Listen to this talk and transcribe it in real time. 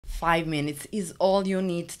5 minutes is all you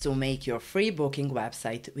need to make your free booking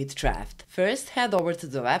website with Trafft. First, head over to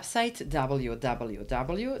the website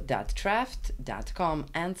www.trafft.com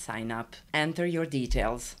and sign up. Enter your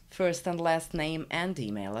details, first and last name and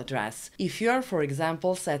email address. If you are, for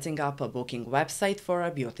example, setting up a booking website for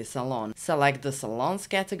a beauty salon, select the salons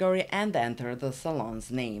category and enter the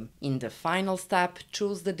salon's name. In the final step,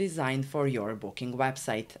 choose the design for your booking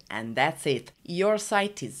website, and that's it. Your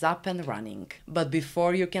site is up and running. But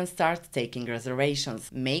before you can start taking reservations,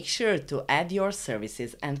 make sure to add your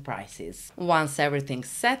services and prices. Once everything's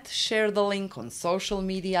set, share the link on social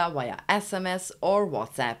media via SMS or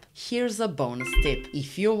WhatsApp. Here's a bonus tip.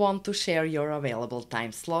 If you want to share your available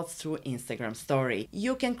time slots through Instagram story,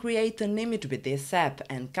 you can create an image with this app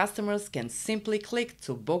and customers can simply click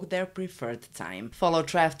to book their preferred time. Follow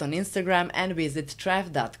Trafft on Instagram and visit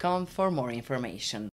trafft.com for more information.